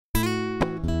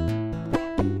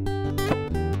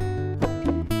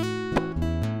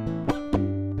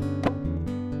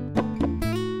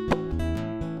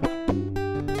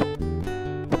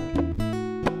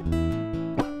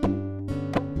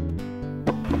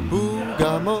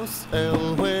Jugamos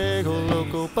el juego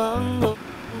Loko Pongo.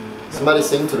 Somebody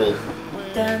sing to me.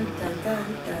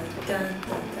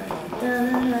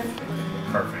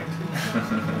 Perfect.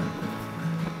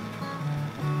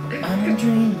 I'm in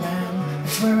dreamland,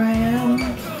 that's where I am.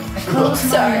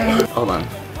 Sorry. Hold on.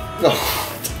 Oh,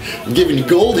 I'm giving you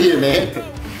gold here, man.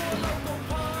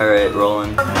 Alright,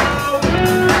 rolling.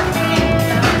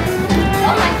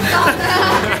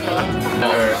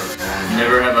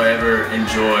 Never have I ever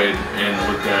enjoyed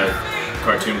and looked at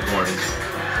cartoon porn.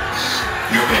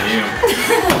 Look at you.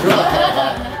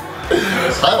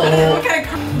 Hello.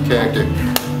 Character.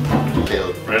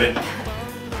 Caleb. Ready?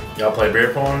 Y'all play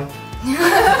beer porn?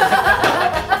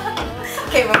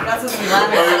 Okay, but we're not supposed to be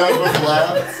laughing. Are we not supposed to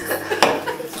laugh?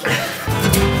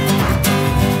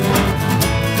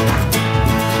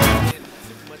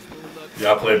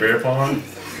 Y'all play beer pong?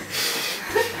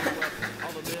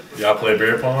 Y'all play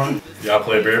beer pong? Y'all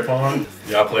play beer pong?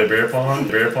 Y'all play beer pong?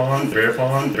 Beer pong? Beer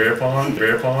pong? Beer pong?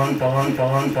 Beer pong? Pong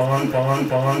pong pong pong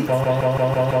pong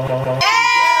pong.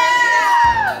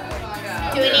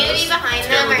 Do we need to be behind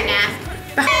them or not?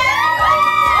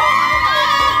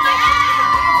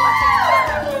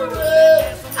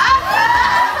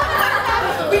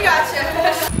 We got you.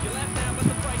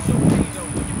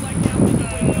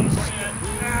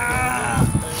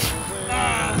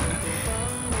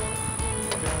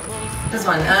 This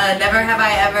one. Never have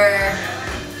I ever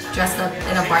dressed up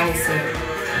in a Barney suit.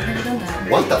 I've never done that.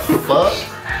 What the fuck?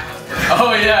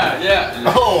 Oh yeah.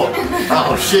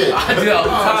 Oh shit. I do that all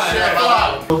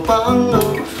the time. Pongo,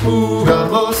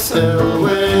 jugamos el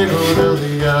juego del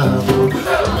diablo.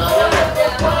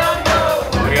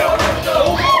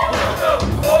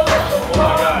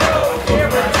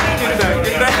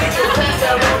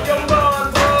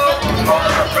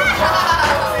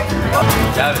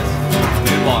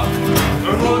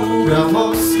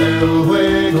 Jugamos el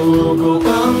juego Loko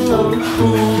Pongo,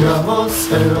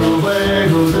 jugamos el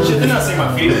juego del diablo.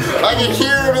 I can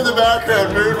hear him in the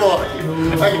background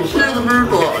moonwalking. I can hear the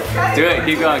moonwalk. Do it,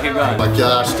 keep going, keep going. Oh my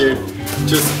gosh, dude.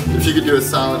 Just, if you could do a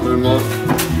silent moonwalk.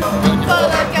 Four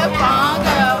Loko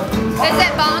Pongo. Is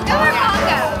it bongo or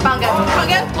pongo? Bongo.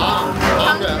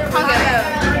 Pongo? Pongo.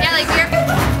 Yeah, like you're...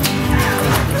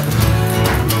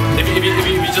 If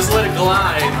you just let it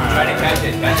glide. Try to catch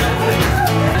it, catch it.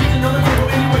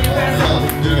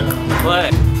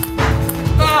 What?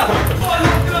 Oh!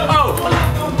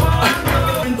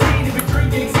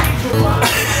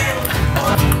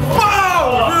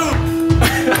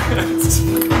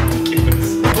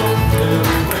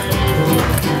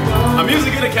 I'm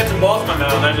usually good at catching balls in my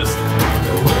mouth. I just...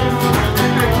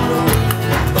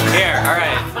 Here,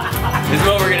 alright. This is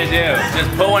what we're gonna do. Just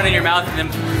put one in your mouth and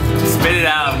then spit it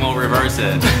out and we'll reverse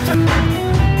it.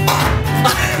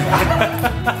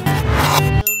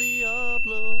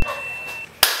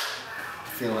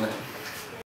 Feeling it.